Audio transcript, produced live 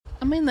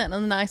mean that in the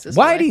nicest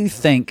Why way. do you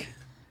think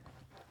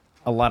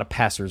a lot of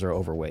pastors are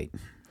overweight?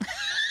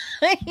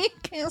 You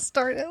can't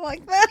start it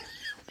like that.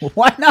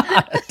 Why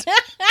not?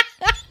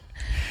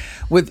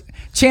 With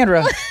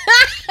Chandra,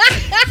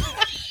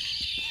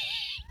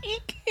 You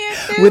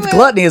can't do with it.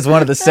 gluttony is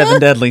one of the 7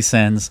 deadly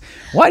sins.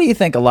 Why do you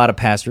think a lot of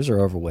pastors are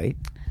overweight?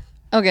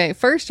 Okay,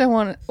 first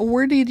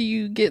where did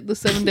you get the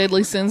 7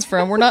 deadly sins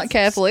from? We're not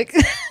Catholic.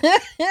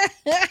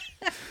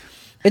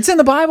 It's in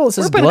the Bible. It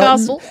says We're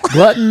Pentecostal.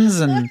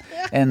 gluttons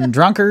and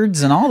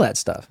drunkards and all that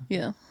stuff.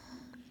 Yeah.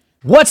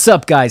 What's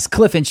up, guys?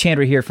 Cliff and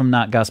Chandra here from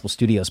Not Gospel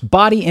Studios.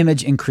 Body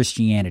image in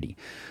Christianity.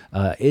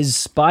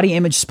 Is body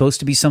image supposed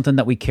to be something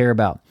that we care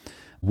about?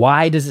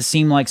 Why does it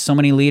seem like so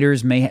many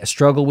leaders may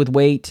struggle with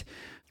weight?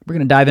 We're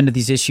going to dive into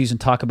these issues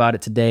and talk about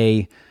it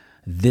today.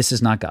 This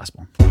is Not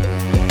Gospel.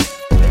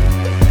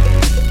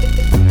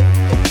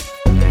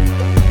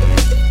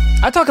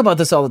 I talk about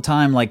this all the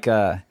time, like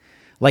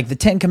the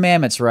 10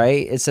 Commandments,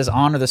 right? It says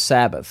honor the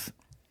Sabbath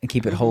and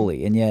keep it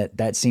holy, and yet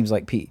that seems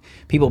like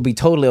people would be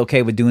totally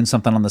okay with doing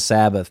something on the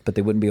Sabbath, but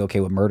they wouldn't be okay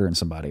with murdering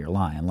somebody or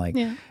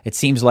lying. It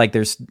seems like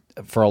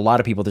for a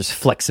lot of people, there's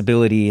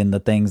flexibility in the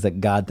things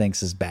that God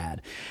thinks is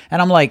bad. And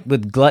I'm like,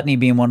 with gluttony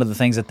being one of the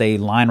things that they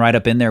line right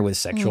up in there with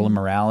sexual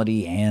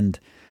immorality and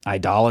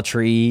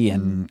idolatry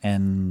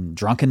and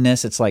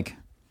drunkenness, it's like,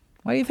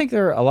 why do you think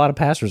a lot of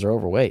pastors are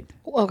overweight?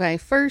 Okay,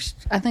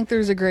 first, I think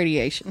there's a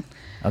gradation.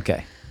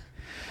 Okay.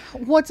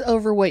 What's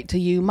overweight to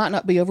you might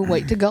not be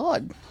overweight to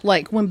God.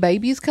 Like when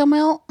babies come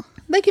out,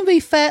 they can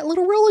be fat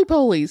little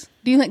roly-polies.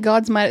 Do you think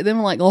God's mad at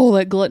them like, oh,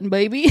 that glutton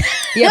baby?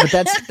 Yeah,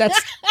 but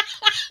that's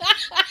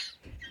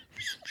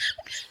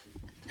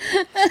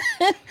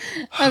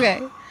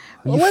Okay.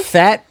 you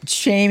fat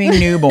shaming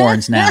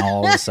newborns now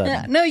all of a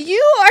sudden. No,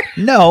 you are.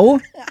 No.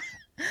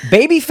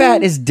 Baby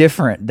fat is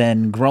different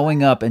than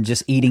growing up and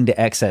just eating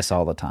to excess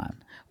all the time.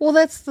 Well,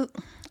 that's a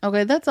whole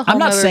I'm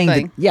not nother saying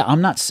thing.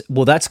 that's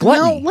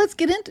gluttony. No, let's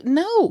get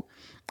into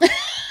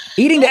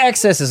Eating to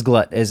excess is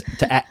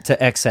to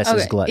excess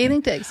is gluttony.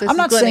 Eating to excess I'm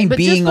not is gluttony, saying but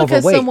being just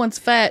because overweight. someone's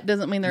fat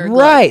doesn't mean they're a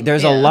glutton. Right.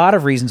 There's a Yeah. lot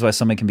of reasons why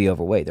somebody can be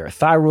overweight. There are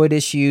thyroid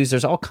issues.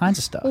 There's all kinds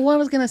of stuff. Well, what I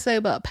was going to say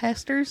about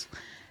pastors,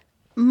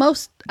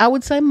 I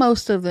would say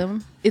most of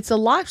them, it's a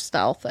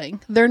lifestyle thing.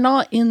 They're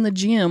not in the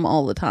gym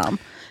all the time.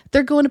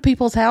 They're going to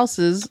people's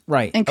houses,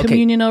 Right, and okay.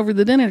 communion over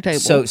the dinner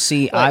table. So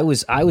see, I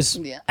was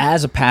Yeah.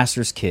 as a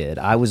pastor's kid,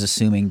 I was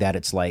assuming that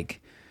it's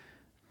like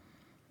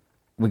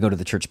we go to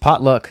the church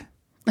potluck,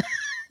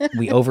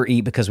 we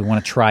overeat because we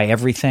want to try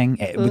everything.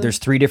 There's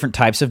 3 different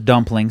types of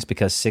dumplings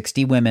because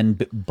 60 women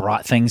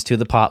brought things to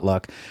the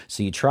potluck.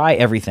 So you try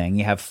everything.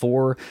 You have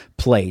 4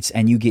 plates,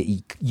 and you get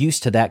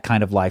used to that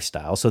kind of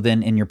lifestyle. So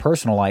then in your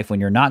personal life, when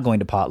you're not going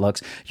to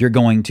potlucks, you're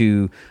going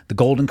to the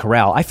Golden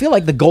Corral. I feel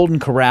like the Golden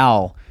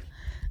Corral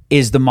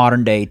is the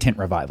modern day tent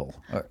revival.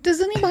 Does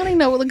anybody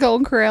know what the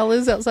Golden Corral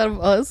is outside of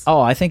us? Oh,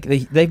 I think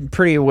they're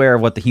pretty aware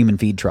of what the human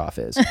feed trough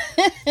is.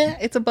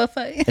 It's a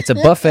buffet. It's a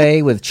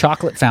buffet with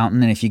chocolate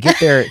fountain, and if you get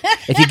there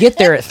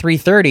at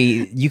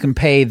 3:30, you can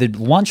pay the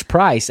lunch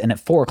price, and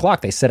at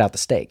 4:00 they set out the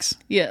steaks.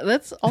 Yeah,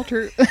 that's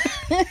alter.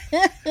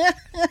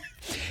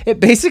 It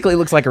basically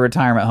looks like a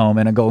retirement home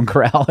in a Golden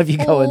Corral if you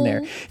go in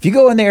there. If you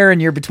go in there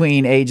and you're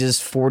between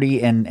ages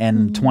 40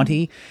 and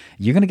 20,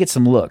 you're gonna get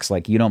some looks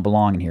like you don't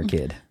belong in here,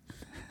 kid.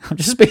 I'm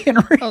just being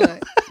real. Okay.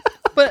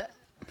 But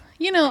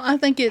I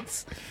think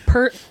it's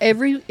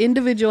every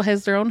individual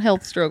has their own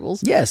health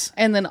struggles. Yes.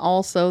 And then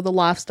also the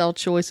lifestyle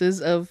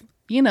choices of,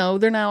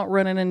 they're not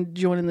running and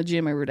joining the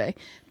gym every day.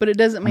 But it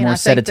doesn't mean More I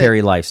think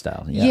sedentary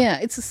lifestyle. yeah,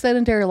 it's a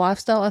sedentary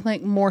lifestyle, I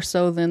think, more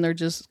so than they're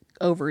just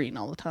overeating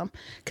all the time.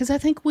 Because I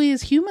think we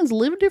as humans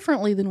live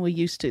differently than we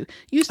used to. You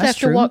used to That's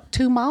have true. to walk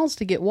 2 miles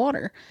to get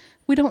water.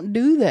 We don't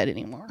do that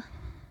anymore.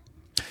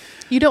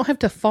 You don't have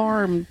to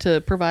farm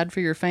to provide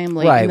for your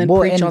family and then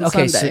preach on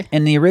Sunday. So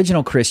in the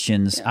original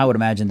Christians, I would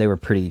imagine they were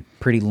pretty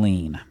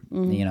lean.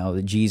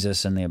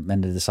 Jesus and the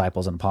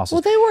disciples and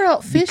apostles. Well, they were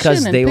out fishing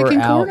because and they were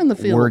picking out corn in the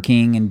field.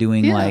 working and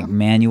doing Yeah. like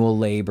manual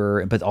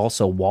labor, but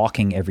also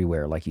walking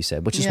everywhere, like you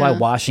said, which is why Yeah.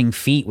 washing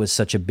feet was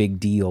such a big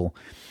deal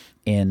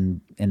in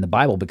the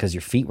Bible, because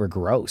your feet were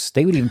gross.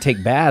 They would even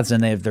take baths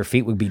and their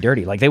feet would be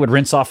dirty. Like they would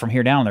rinse off from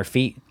here down, their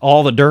feet,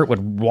 all the dirt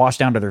would wash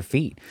down to their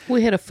feet.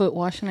 We had a foot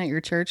washing at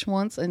your church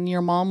once, and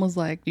your mom was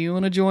like, "Do you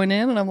want to join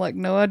in?" And I'm like,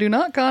 "No, I do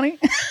not, Connie."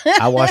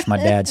 I washed my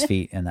dad's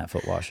feet in that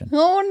foot washing.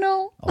 Oh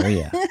no. Oh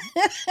yeah.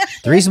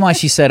 The reason why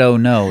she said "oh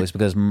no" is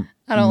because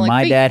I don't like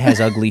my feet. dad has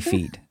ugly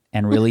feet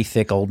and really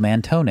thick old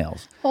man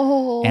toenails,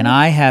 Oh. and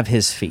I have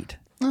his feet.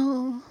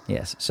 Oh.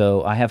 Yes,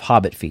 so I have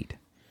hobbit feet.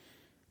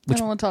 I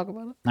don't want to talk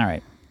about it. All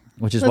right,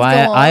 which is Let's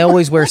why go on. I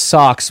always wear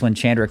socks when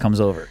Chandra comes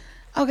over.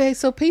 Okay,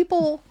 so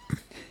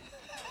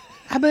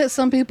I bet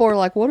some people are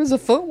like, "What is a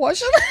foot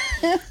washing?"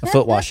 A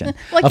foot washing,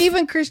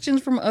 Even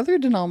Christians from other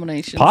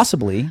denominations.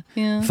 possibly.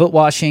 Yeah. Foot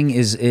washing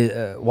is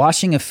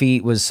washing of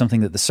feet was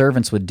something that the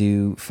servants would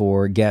do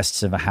for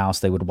guests of a house.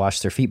 They would wash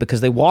their feet because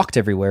they walked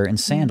everywhere in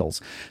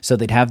sandals. So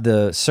they'd have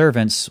the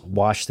servants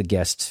wash the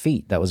guests'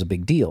 feet. That was a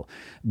big deal.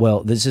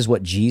 Well, this is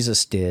what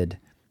Jesus did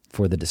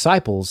for the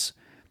disciples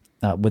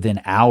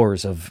within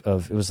hours of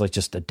it was like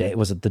just a day.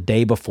 Was it the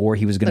day before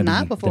he was going to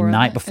be before, the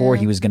night before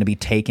yeah. he was going to be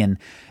taken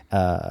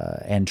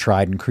and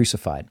tried and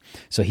crucified?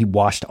 So he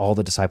washed all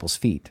the disciples'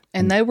 feet.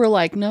 And they were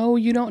like, "No,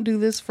 you don't do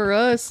this for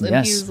us." And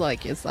Yes. he was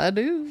like, "Yes, I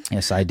do."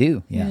 Yes, I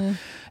do. Yeah.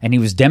 And he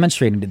was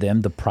demonstrating to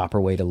them the proper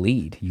way to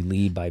lead. You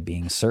lead by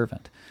being a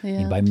servant,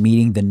 and by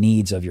meeting the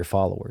needs of your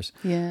followers.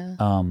 Yeah.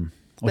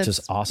 Which That's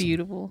is awesome.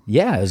 beautiful.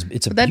 Yeah, it's a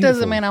But that beautiful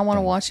doesn't mean I want to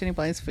thing. wash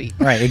anybody's feet.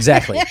 Right,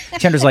 exactly.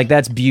 Chandra's like,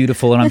 that's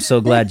beautiful, and I'm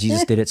so glad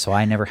Jesus did it, so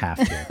I never have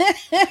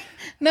to.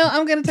 No,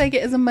 I'm going to take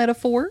it as a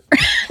metaphor.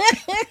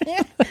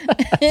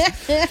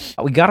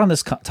 We got on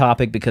this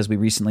topic because we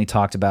recently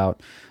talked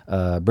about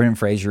Brendan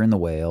Fraser and the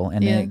whale,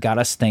 and Yeah. it got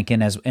us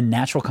thinking, as in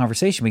natural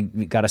conversation,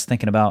 we got us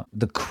thinking about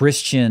the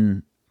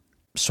Christian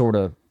sort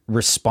of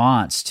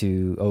response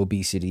to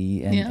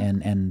obesity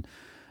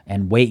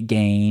and weight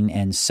gain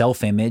and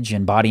self-image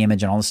and body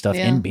image and all this stuff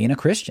Yeah. in being a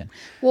Christian.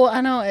 Well, I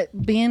know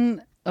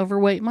being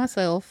overweight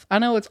myself, I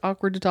know it's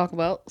awkward to talk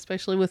about,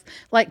 especially with,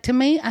 like, to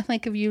me, I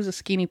think of you as a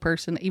skinny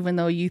person, even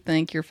though you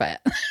think you're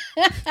fat.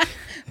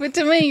 But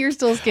to me, you're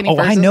still a skinny Oh,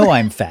 person. I know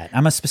I'm fat.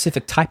 I'm a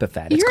specific type of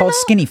fat. It's You're called not.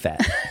 skinny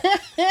fat.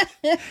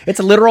 It's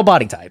a literal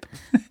body type.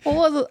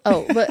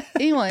 But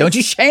anyway, Don't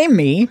you shame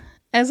me.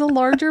 as a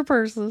larger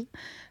person,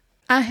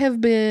 I have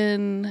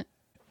been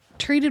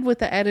treated with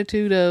the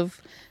attitude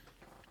of,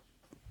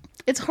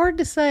 it's hard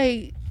to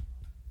say,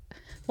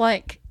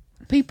 like,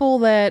 people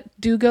that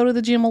do go to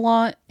the gym a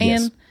lot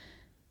and Yes.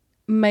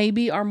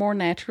 maybe are more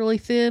naturally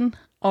thin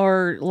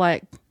are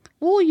like,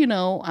 well, you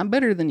know, I'm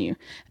better than you.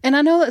 And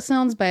I know that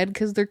sounds bad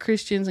because they're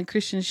Christians and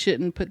Christians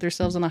shouldn't put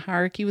themselves in a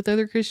hierarchy with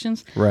other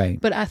Christians. Right.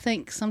 But I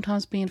think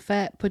sometimes being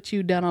fat puts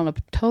you down on a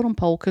totem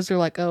pole because they're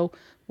like, oh,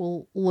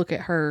 well, look at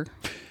her.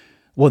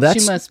 Well,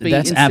 that's must be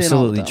that's in sin all the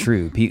absolutely time.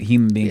 true.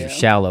 Human beings are Yeah.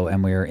 shallow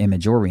and we're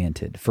image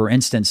oriented. For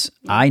instance,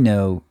 I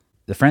know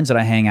the friends that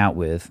I hang out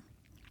with,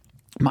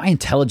 my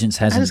intelligence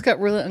I hasn't. just got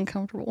really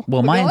uncomfortable.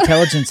 Well, my Go on.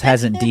 intelligence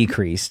hasn't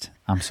decreased.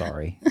 I'm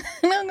sorry.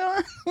 No, go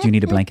on. Do you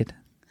need a blanket?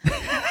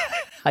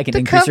 I can To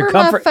increase cover your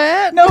my comfort.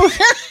 fat? No,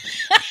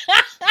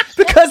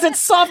 because it's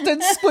soft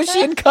and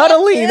squishy and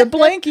cuddly. The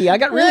blankie. I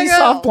got really There you go.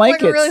 soft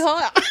blankets. Like really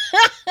hot.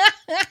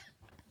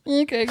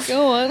 Okay,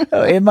 go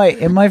on. In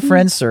my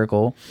friend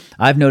circle,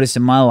 I've noticed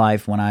in my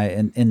life when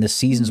in the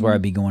seasons where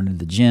I'd be going to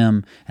the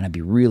gym and I'd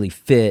be really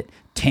fit,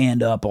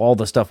 tanned up, all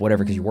the stuff,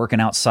 whatever, because you're working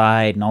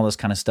outside and all this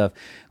kind of stuff.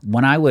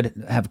 When I would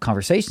have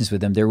conversations with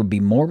them, there would be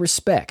more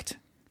respect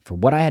for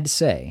what I had to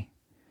say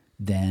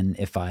than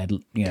if I had,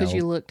 Because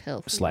you looked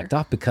healthy. slacked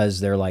off, because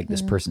they're like,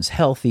 this person's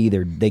healthy,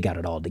 they got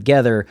it all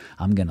together,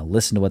 I'm going to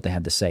listen to what they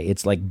have to say.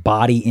 It's like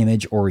body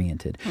image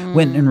oriented.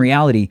 When in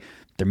reality,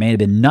 there may have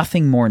been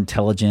nothing more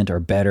intelligent or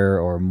better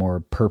or more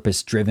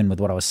purpose driven with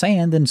what I was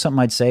saying than something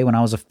I'd say when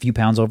I was a few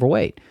pounds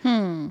overweight.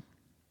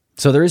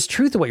 So there is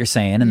truth to what you're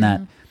saying, in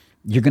that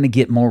you're going to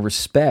get more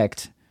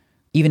respect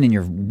even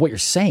in what you're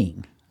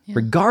saying,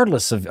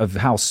 regardless of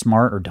how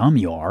smart or dumb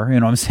you are. You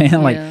know what I'm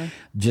saying? Like,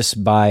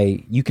 just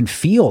by, you can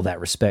feel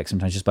that respect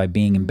sometimes just by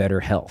being in better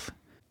health.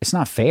 It's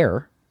not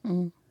fair,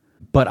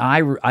 but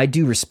I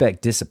do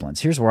respect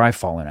disciplines. Here's where I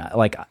fall in.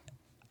 Like,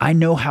 I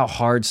know how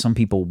hard some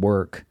people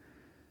work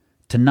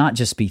to not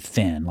just be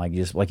thin, like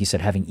you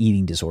said, having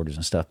eating disorders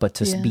and stuff, but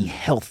to be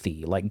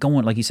healthy, like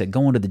going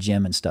to the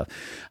gym and stuff.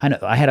 I know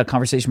I had a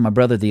conversation with my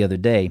brother the other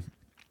day.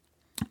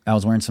 I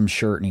was wearing some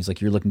shirt and he's like,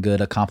 "You're looking good,"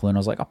 a compliment. I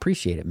was like, "I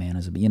appreciate it, man."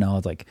 It's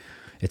like,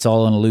 it's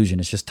all an illusion.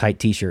 It's just tight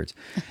t-shirts.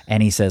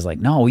 And he says like,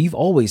 "No, you've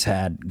always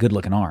had good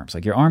looking arms.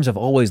 Like, your arms have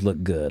always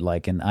looked good."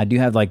 Like, and I do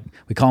have, like,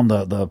 we call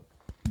them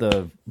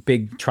the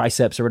big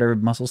triceps or whatever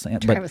muscles.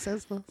 Travis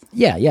says those.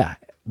 Yeah.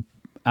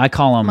 I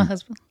call him My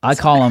husband. I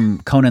call him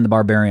Conan the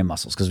Barbarian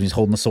muscles, because he's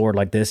holding the sword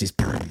like this. He's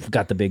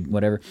got the big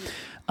whatever.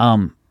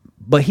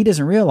 But he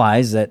doesn't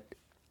realize that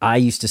I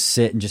used to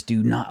sit and just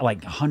do not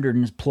like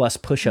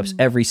 100+ push-ups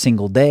every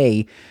single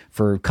day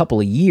for a couple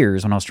of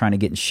years when I was trying to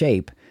get in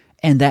shape,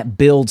 and that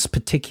builds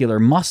particular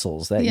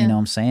muscles that you know what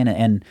I'm saying,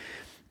 and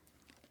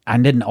I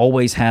didn't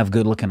always have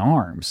good looking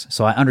arms.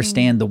 So I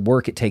understand the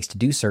work it takes to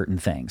do certain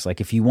things.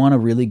 Like, if you want a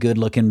really good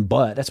looking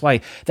butt,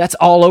 that's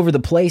all over the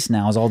place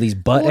now, is all these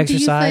butt Well, do you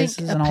exercises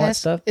think and all that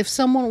stuff. If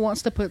someone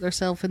wants to put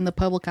themselves in the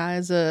public eye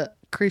as a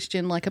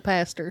Christian, like a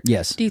pastor,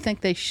 Yes. do you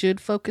think they should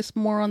focus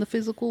more on the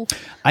physical?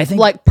 I think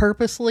like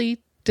purposely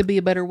to be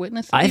a better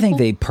witness to I think people?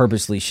 they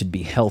purposely should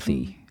be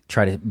healthy,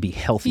 try to be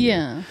healthy.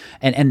 Yeah.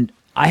 And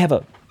I had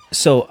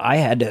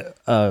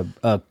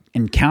a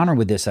encounter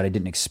with this that I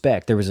didn't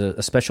expect. There was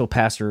a special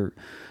pastor,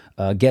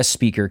 guest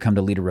speaker, come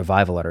to lead a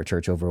revival at our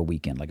church over a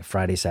weekend, like a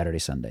Friday, Saturday,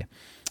 Sunday.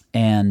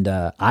 And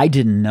I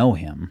didn't know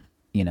him,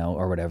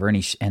 or whatever.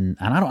 And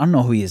I don't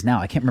know who he is now.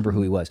 I can't remember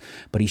who he was,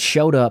 but he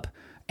showed up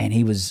and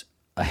he was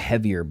a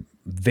heavier,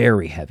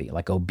 very heavy,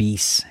 like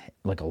obese,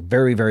 like a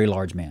very, very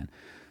large man,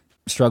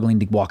 struggling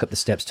to walk up the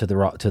steps to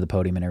the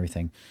podium and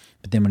everything.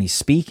 But then when he's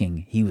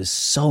speaking, he was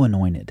so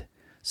anointed,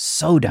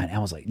 I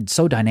was like,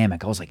 so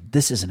dynamic. I was like,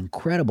 this is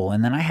incredible.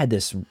 And then I had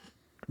this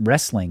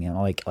wrestling, and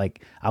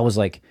like I was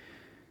like,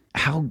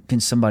 how can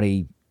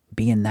somebody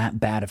be in that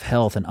bad of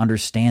health and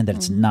understand that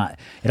it's not,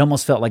 it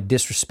almost felt like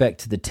disrespect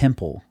to the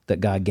temple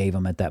that God gave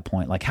him at that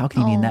point. Like, how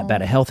can he be in that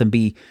bad of health and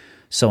be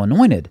so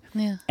anointed?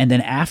 Yeah. And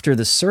then after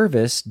the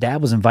service,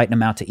 Dad was inviting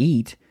him out to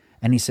eat,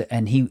 and he said,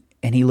 and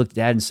he looked at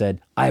Dad and said,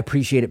 I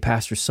appreciate it,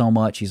 Pastor, so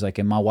much. He's like,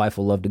 and my wife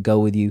will love to go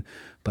with you,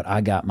 but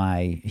I got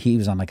he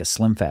was on like a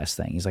Slim Fast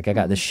thing. He's like, I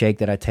got this shake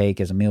that I take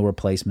as a meal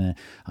replacement.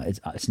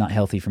 It's not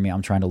healthy for me.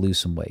 I'm trying to lose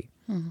some weight.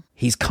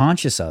 He's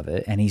conscious of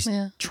it, and he's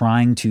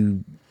trying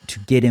to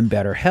get in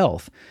better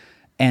health.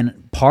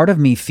 And part of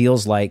me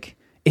feels like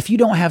if you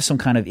don't have some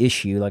kind of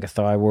issue, like a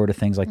thyroid or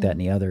things like that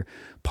and the other,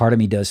 part of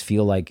me does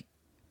feel like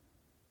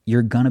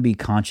you're going to be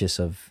conscious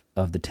of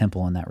the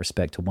temple in that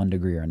respect to one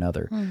degree or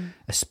another,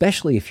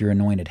 especially if you're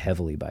anointed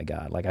heavily by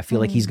God. Like, I feel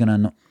like he's going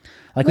to,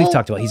 like we've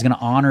talked about, he's going to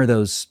honor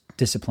those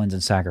disciplines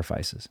and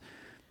sacrifices.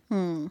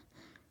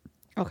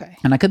 Okay.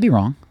 And I could be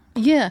wrong.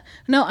 Yeah.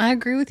 No, I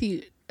agree with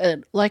you.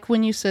 Like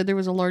when you said there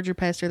was a larger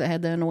pastor that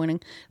had the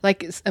anointing,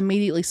 like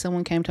immediately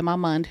someone came to my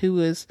mind who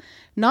was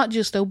not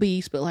just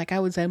obese, but like I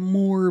would say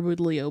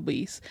morbidly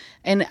obese.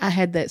 And I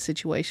had that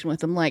situation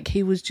with him. Like,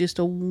 he was just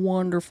a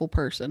wonderful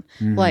person.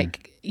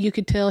 Like, you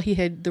could tell he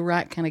had the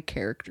right kind of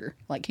character.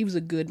 Like, he was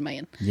a good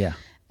man. Yeah.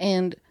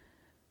 And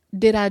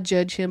did I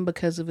judge him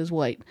because of his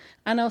weight?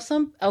 I know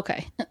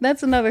okay,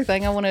 that's another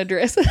thing I want to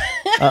address.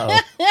 Uh-oh.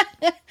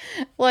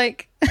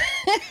 Like,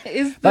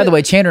 By the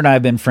way, Chandler and I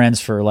have been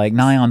friends for like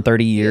nigh on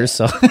 30 years,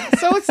 so.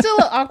 So it's still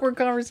an awkward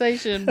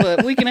conversation,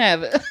 but we can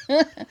have it.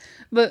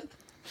 But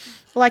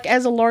like,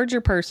 as a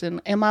larger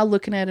person, am I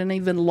looking at an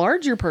even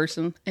larger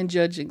person and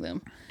judging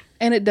them?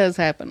 And it does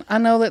happen. I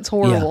know that's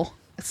horrible.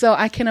 So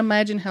I can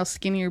imagine how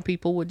skinnier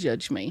people would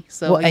judge me.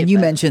 So well, and you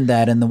mentioned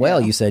that in The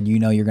Whale. You said, you're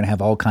going to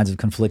have all kinds of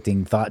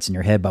conflicting thoughts in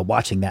your head by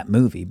watching that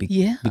movie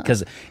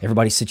because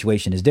everybody's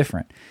situation is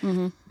different.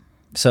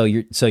 So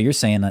you're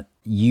saying that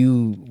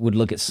you would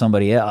look at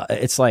somebody else.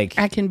 It's like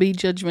I can be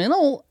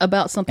judgmental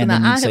about something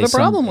that I have a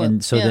problem with.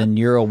 And so then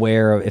you're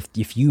aware of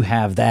if you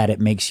have that, it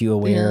makes you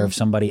aware of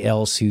somebody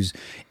else who's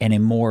in a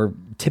more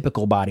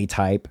typical body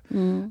type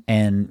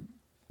and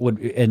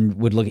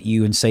would look at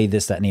you and say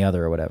this, that, and the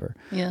other or whatever.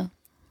 Yeah.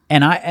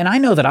 And I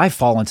know that I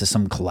fall into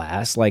some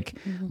class like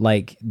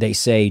they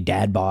say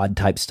dad bod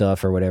type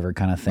stuff or whatever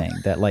kind of thing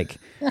that like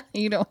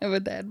You don't have a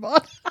dad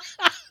bod.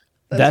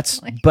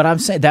 but I'm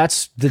saying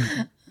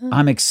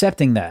I'm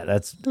accepting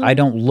that. I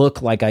don't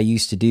look like I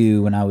used to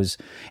do when I was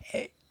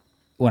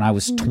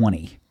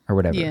 20 or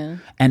whatever. Yeah.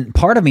 And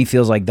part of me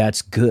feels like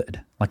that's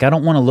good. Like, I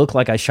don't want to look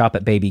like I shop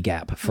at Baby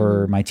Gap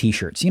for my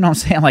t-shirts. You know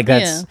what I'm saying? Like,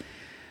 that's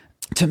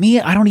to me,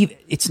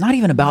 it's not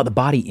even about the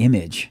body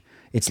image.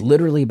 It's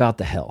literally about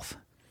the health.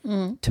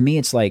 To me,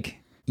 it's like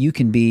you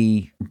can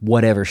be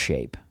whatever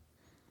shape,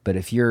 but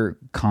if you're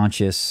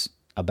conscious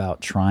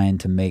about trying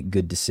to make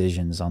good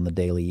decisions on the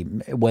daily,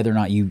 whether or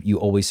not you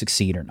always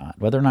succeed or not,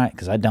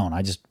 because I don't.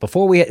 I just,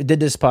 before we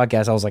did this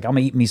podcast, I was like, I'm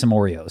going to eat me some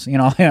Oreos. You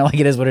know, like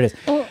it is what it is.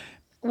 Well,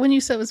 when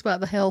you said it was about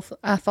the health,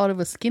 I thought of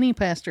a skinny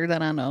pastor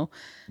that I know,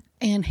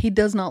 and he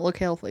does not look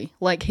healthy.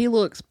 Like, he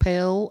looks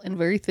pale and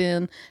very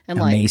thin and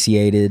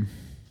emaciated.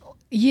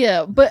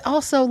 Yeah, but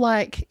also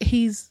like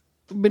he's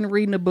been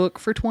reading a book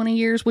for 20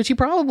 years, which he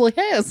probably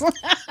has.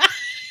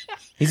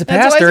 He's a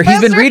pastor. He's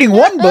been reading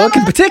one book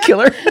in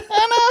particular.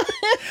 I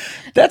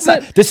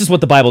know. This is what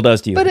the Bible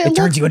does to you. But it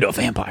turns you into a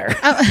vampire.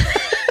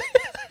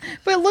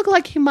 But it looked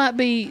like he might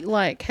be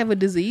like have a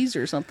disease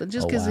or something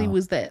just because he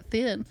was that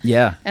thin.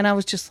 Yeah. And I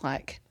was just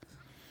like,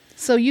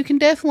 so you can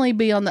definitely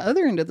be on the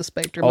other end of the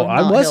spectrum. Of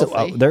not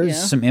healthy. There's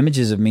some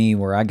images of me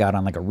where I got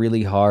on like a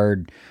really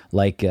hard,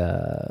 like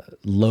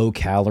low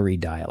calorie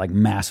diet, like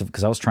massive,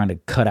 because I was trying to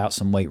cut out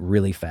some weight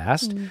really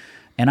fast.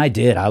 And I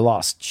did. I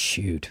lost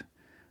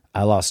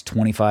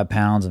 25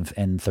 pounds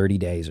in 30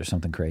 days or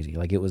something crazy.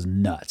 Like, it was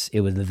nuts. It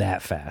was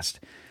that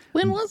fast.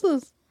 When was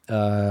this?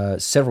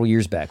 Several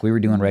years back. We were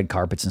doing red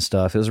carpets and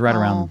stuff. It was right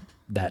around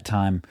that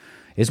time.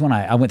 Is when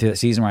I went through that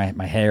season where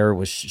my hair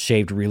was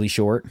shaved really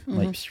short,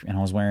 like, and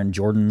I was wearing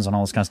Jordans and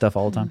all this kind of stuff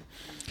all the time.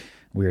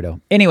 Weirdo.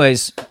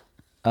 Anyways,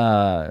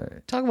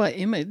 talk about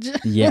image.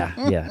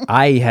 yeah.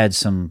 I had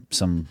some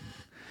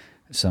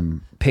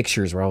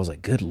pictures where I was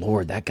like, good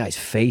Lord, that guy's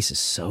face is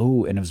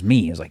so, and it was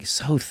me. It was like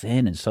so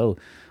thin and so,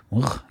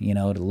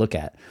 to look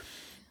at.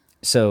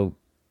 So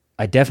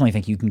I definitely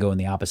think you can go in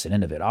the opposite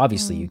end of it.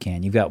 Obviously you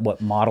can. You've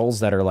got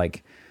models that are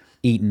like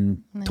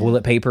eating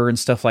toilet paper and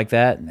stuff like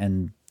that.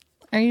 And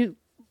I'm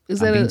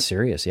being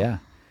serious. Yeah.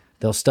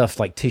 They'll stuff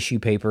like tissue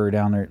paper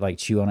down their, like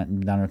chew on it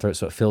and down their throat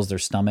so it fills their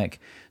stomach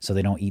so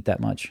they don't eat that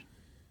much.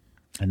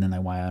 And then they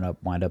wind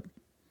up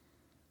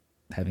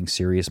having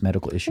serious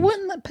medical issues.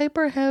 Wouldn't that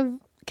paper have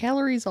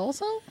calories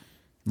also?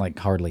 Like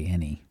hardly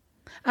any.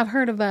 I've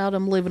heard about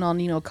them living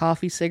on,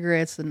 coffee,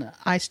 cigarettes, and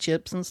ice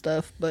chips and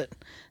stuff, but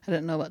I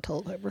didn't know about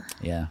toilet paper.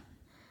 Yeah.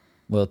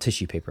 Well,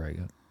 tissue paper, I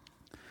go.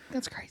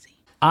 That's crazy.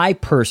 I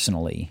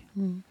personally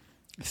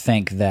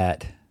think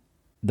that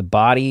the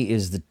body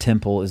is the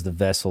temple, is the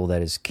vessel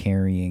that is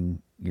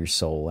carrying your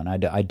soul. And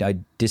I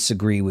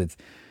disagree with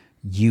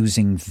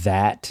using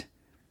that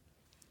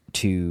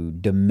to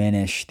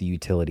diminish the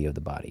utility of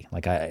the body.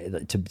 Like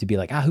to be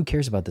like, who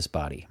cares about this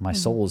body? My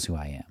soul is who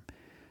I am.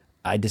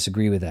 I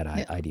disagree with that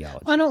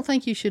ideology. I don't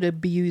think you should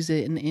abuse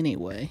it in any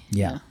way.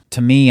 Yeah.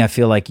 To me, I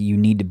feel like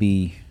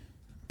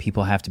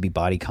people have to be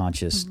body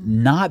conscious,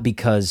 not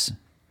because,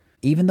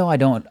 even though I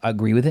don't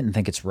agree with it and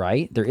think it's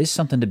right, there is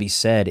something to be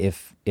said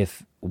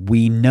if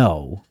we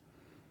know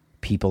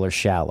people are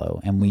shallow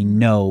and we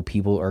know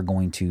people are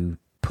going to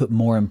put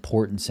more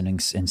importance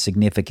and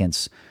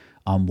significance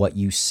on what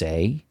you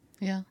say.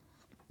 Yeah.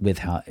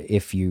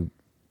 If you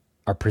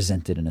are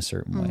presented in a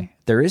certain way.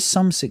 There is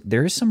some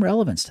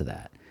relevance to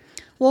that.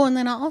 Well, and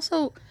then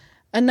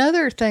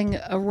another thing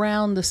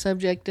around the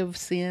subject of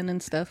sin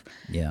and stuff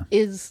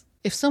is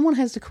if someone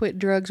has to quit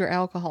drugs or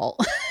alcohol,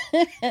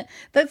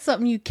 that's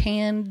something you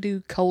can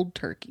do cold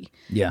turkey.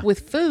 Yeah.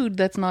 With food,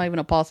 that's not even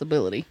a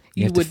possibility.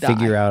 You have to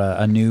figure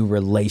out a new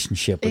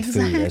relationship with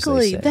food, as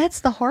they say. That's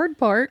the hard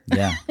part.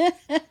 Yeah.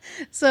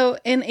 So,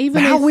 and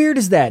even how weird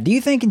is that? Do you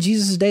think in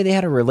Jesus' day they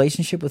had a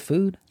relationship with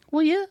food?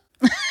 Well, yeah.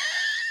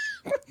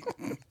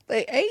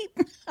 They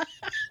ate.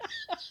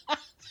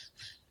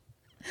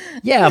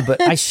 Yeah,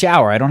 but I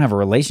shower. I don't have a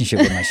relationship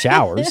with my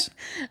showers.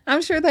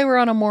 I'm sure they were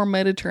on a more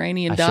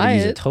Mediterranean diet. I should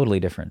use it totally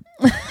different.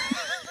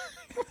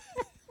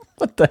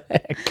 What the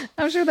heck?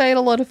 I'm sure they ate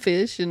a lot of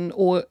fish and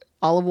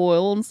olive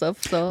oil and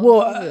stuff.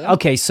 So,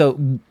 okay,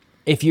 so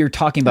if you're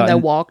talking about, they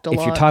walked a lot.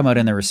 If you're talking about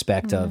in the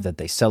respect of that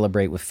they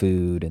celebrate with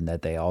food and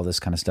that they all this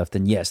kind of stuff,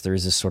 then yes, there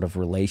is this sort of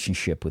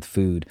relationship with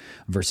food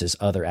versus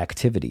other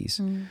activities.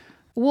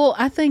 Well,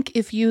 I think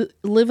if you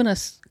live in a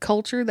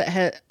culture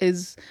that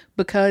is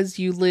because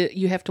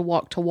you have to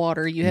walk to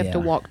water, you have to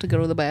walk to go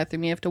to the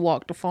bathroom, you have to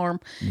walk to farm,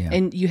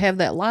 and you have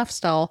that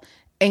lifestyle,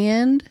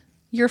 and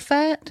you're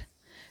fat,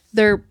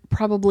 they're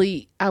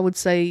probably, I would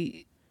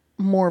say,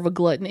 more of a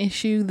glutton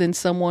issue than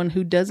someone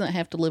who doesn't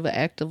have to live an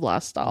active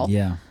lifestyle.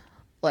 Yeah,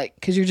 like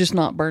because you're just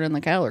not burning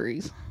the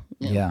calories.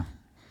 Yeah.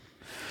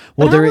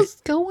 Well, I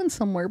was going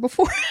somewhere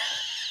before.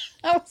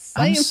 I was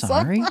saying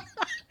something.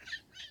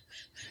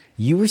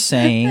 You were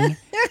saying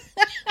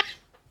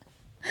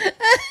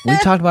we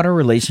talked about our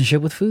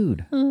relationship with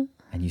food, and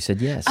you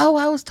said yes. Oh,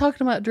 I was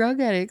talking about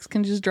drug addicts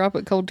can just drop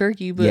it cold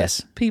turkey,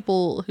 but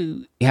people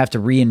who you have to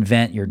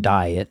reinvent your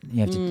diet. You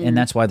have to, and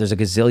that's why there's a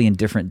gazillion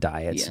different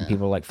diets, and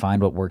people are like,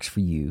 find what works for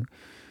you.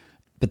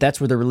 But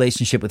that's where the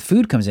relationship with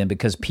food comes in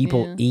because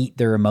people eat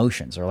their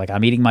emotions, or like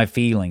I'm eating my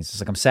feelings. It's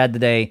like I'm sad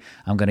today,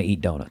 I'm going to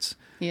eat donuts.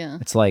 Yeah,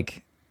 it's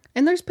like,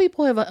 and there's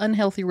people who have an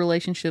unhealthy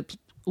relationship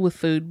with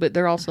food, but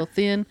they're also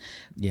thin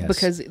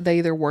because they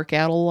either work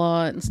out a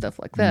lot and stuff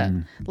like that.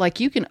 Like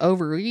you can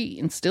overeat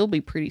and still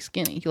be pretty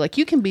skinny. Like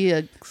you can be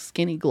a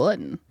skinny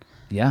glutton.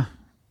 Yeah,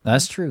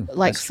 that's true.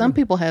 Like some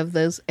people have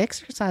those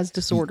exercise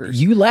disorders.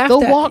 You laughed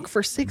They'll at walk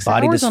for 6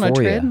 hours on a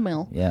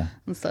treadmill. Yeah,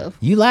 and stuff.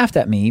 You laughed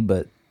at me,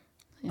 but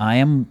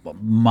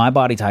my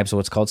body type's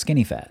what's called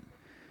skinny fat,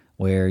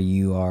 where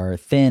you are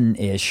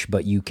thin-ish,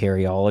 but you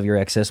carry all of your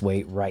excess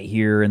weight right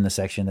here in the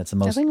section that's the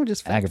most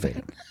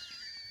aggravating.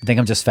 I think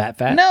I'm just fat?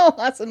 No,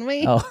 that's in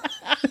me. Oh,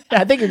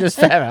 I think you're just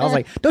fat. I was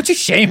like, don't you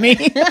shame me.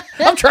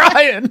 I'm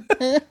trying.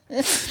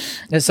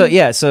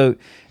 So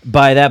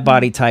by that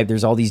body type,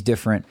 there's all these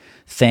different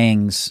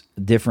things,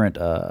 different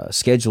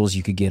schedules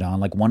you could get on.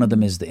 Like one of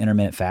them is the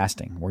intermittent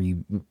fasting, where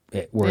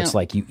it's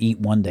like you eat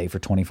one day for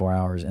 24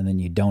 hours and then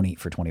you don't eat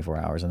for 24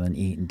 hours and then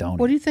eat and don't eat.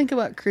 What do you think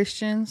about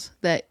Christians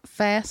that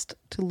fast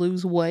to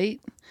lose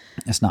weight?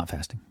 It's not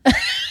fasting.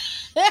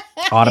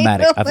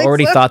 Automatic. I've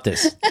already thought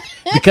this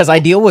because I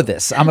deal with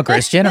this. I'm a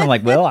Christian, and I'm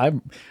like, well,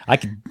 I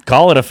could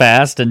call it a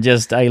fast and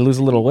just I lose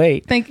a little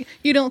weight.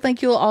 You don't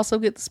think you'll also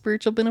get the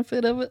spiritual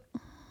benefit of it?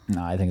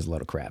 No, I think it's a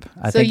load of crap.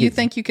 You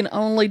think you can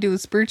only do the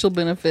spiritual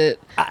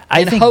benefit?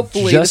 I think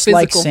hopefully just the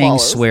like saying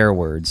follows. Swear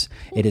words,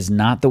 it is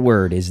not the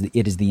word;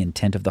 it is the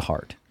intent of the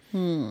heart.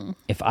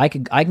 If I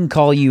can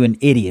call you an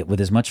idiot with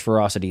as much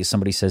ferocity as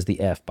somebody says the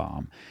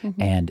F-bomb,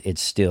 and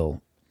it's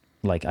still.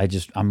 Like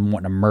I'm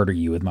wanting to murder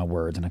you with my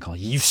words, and I call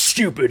you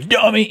stupid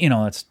dummy. You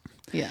know,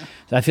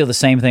 I feel the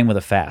same thing with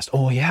a fast.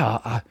 Oh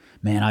yeah,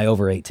 man, I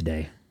overate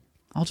today.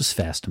 I'll just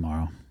fast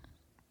tomorrow.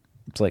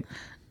 It's like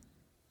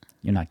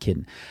you're not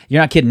kidding.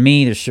 You're not kidding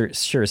me. They're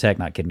sure as heck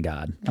not kidding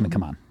God. I mean,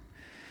 come on.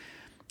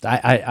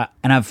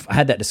 And I've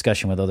had that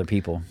discussion with other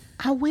people.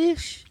 I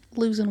wish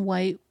losing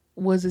weight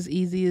was as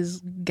easy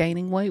as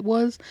gaining weight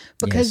was,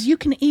 because you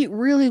can eat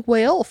really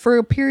well for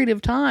a period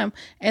of time,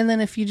 and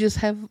then if you just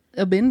have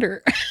a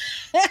bender,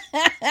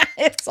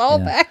 it's all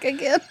back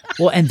again.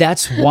 Well, and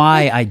that's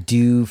why I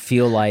do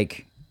feel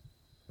like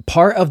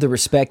part of the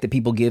respect that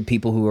people give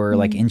people who are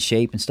like in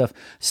shape and stuff,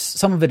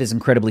 some of it is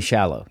incredibly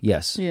shallow,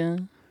 yes. Yeah.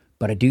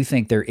 But I do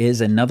think there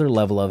is another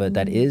level of it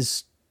that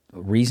is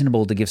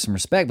reasonable to give some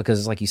respect,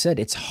 because like you said,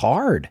 it's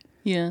hard.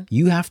 Yeah.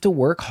 You have to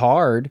work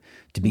hard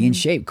to be in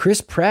shape.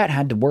 Chris Pratt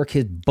had to work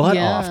his butt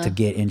off to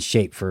get in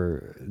shape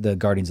for the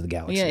Guardians of the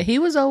Galaxy. Yeah, he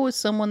was always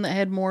someone that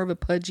had more of a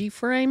pudgy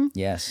frame.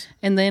 Yes.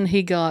 And then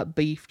he got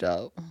beefed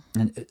up.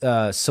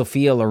 And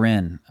Sophia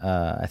Loren,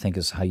 I think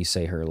is how you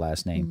say her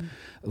last name,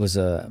 was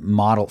a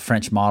model,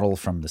 French model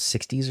from the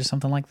 60s or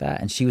something like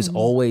that. And she was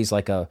always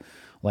like a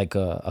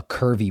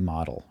curvy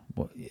model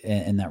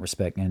in that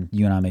respect. And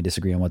you and I may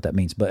disagree on what that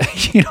means,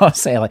 but you know what I'm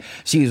saying? Like,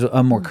 she was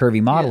a more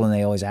curvy model, and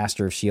they always asked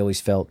her if she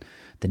always felt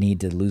the need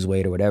to lose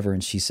weight or whatever.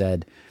 And she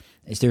said,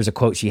 there's a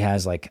quote she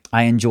has, like,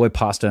 I enjoy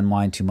pasta and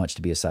wine too much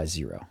to be a size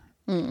 0.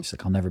 She's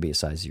like, I'll never be a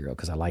size 0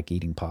 because I like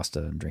eating pasta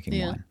and drinking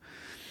wine.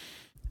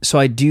 So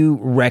I do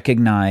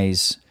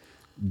recognize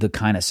the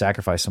kind of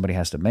sacrifice somebody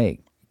has to make.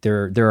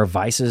 There are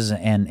vices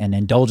and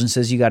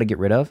indulgences you got to get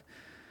rid of.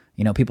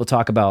 You know, people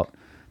talk about,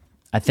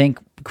 I think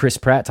Chris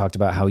Pratt talked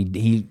about how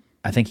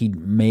I think he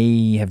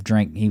may have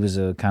drank, he was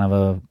a kind of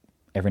a,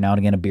 every now and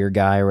again, a beer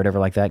guy or whatever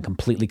like that,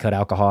 completely cut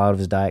alcohol out of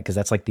his diet because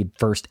that's like the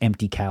first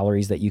empty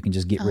calories that you can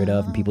just get rid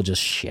of, and people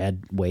just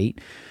shed weight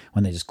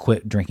when they just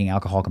quit drinking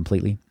alcohol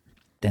completely.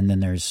 And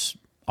then there's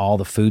all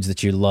the foods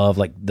that you love,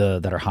 like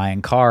that are high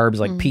in carbs,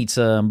 like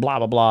pizza and blah,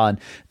 blah, blah. And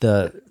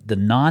the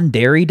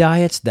non-dairy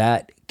diets,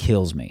 that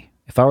kills me.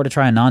 If I were to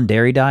try a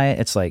non-dairy diet,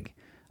 it's like,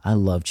 I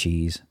love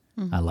cheese.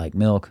 I like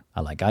milk.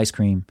 I like ice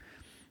cream.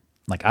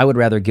 Like, I would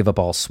rather give up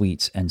all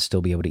sweets and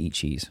still be able to eat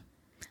cheese.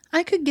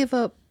 I could give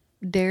up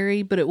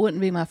dairy, but it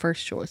wouldn't be my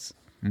first choice.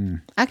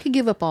 I could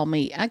give up all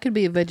meat. I could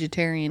be a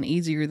vegetarian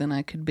easier than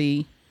I could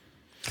be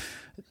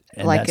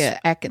like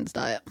a Atkins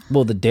diet.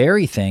 Well, the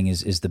dairy thing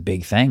is the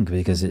big thing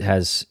because it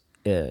has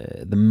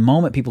the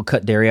moment people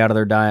cut dairy out of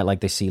their diet,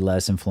 like, they see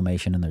less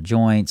inflammation in their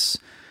joints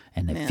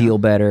and they feel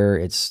better.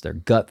 It's their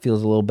gut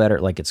feels a little better.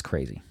 Like, it's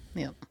crazy.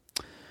 Yep.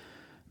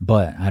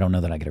 But I don't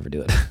know that I could ever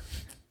do it.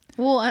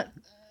 Well,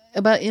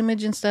 about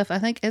image and stuff, I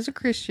think as a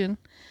Christian,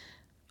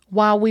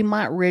 while we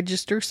might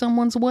register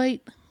someone's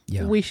weight,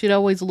 we should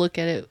always look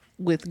at it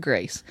with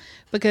grace,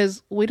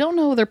 because we don't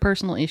know their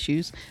personal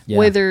issues,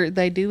 whether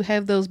they do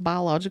have those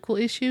biological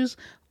issues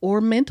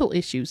or mental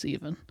issues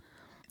even.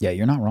 Yeah,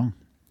 you're not wrong.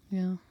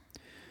 Yeah.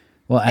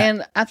 Well,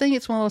 and I think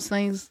it's one of those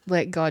things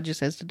that God just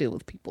has to deal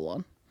with people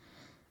on.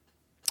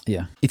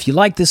 Yeah. If you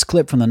like this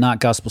clip from the Not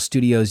Gospel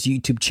Studios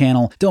YouTube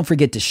channel, don't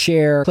forget to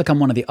share. Click on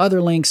one of the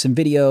other links and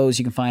videos.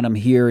 You can find them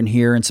here,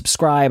 and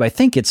subscribe. I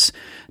think it's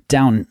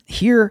down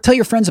here. Tell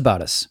your friends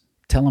about us.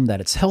 Tell them that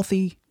it's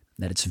healthy,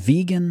 that it's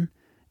vegan,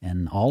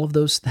 and all of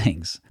those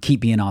things. Keep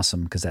being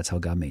awesome, because that's how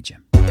God made you.